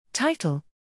Title: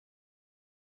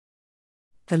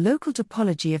 The Local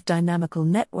Topology of Dynamical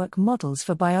Network Models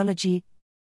for Biology.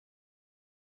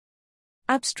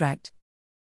 Abstract: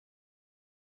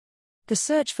 The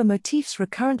search for motifs,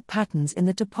 recurrent patterns in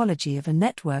the topology of a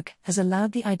network has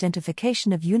allowed the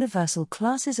identification of universal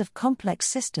classes of complex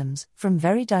systems from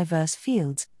very diverse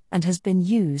fields, and has been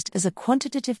used as a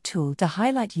quantitative tool to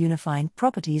highlight unifying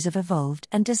properties of evolved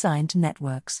and designed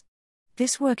networks.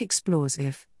 This work explores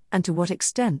if, and to what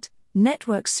extent,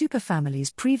 network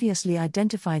superfamilies previously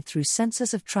identified through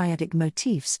census of triadic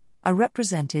motifs are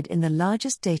represented in the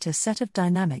largest data set of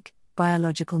dynamic,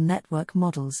 biological network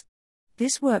models.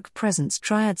 This work presents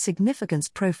triad significance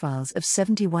profiles of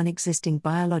 71 existing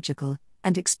biological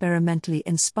and experimentally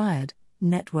inspired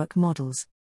network models.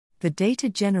 The data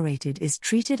generated is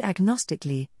treated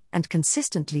agnostically and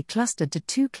consistently clustered to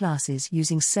two classes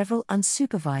using several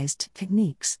unsupervised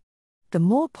techniques. The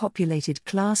more populated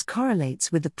class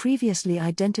correlates with the previously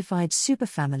identified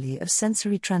superfamily of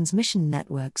sensory transmission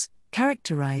networks,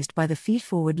 characterized by the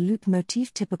feedforward loop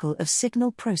motif typical of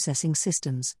signal processing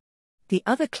systems. The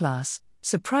other class,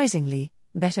 surprisingly,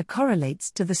 better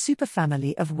correlates to the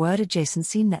superfamily of word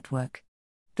adjacency network.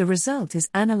 The result is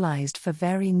analyzed for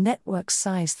varying network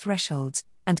size thresholds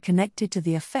and connected to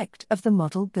the effect of the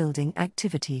model building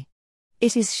activity.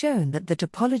 It is shown that the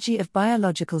topology of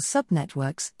biological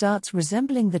subnetworks starts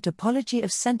resembling the topology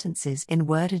of sentences in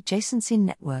word adjacency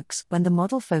networks when the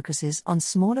model focuses on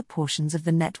smaller portions of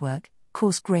the network,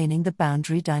 coarse-graining the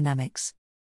boundary dynamics.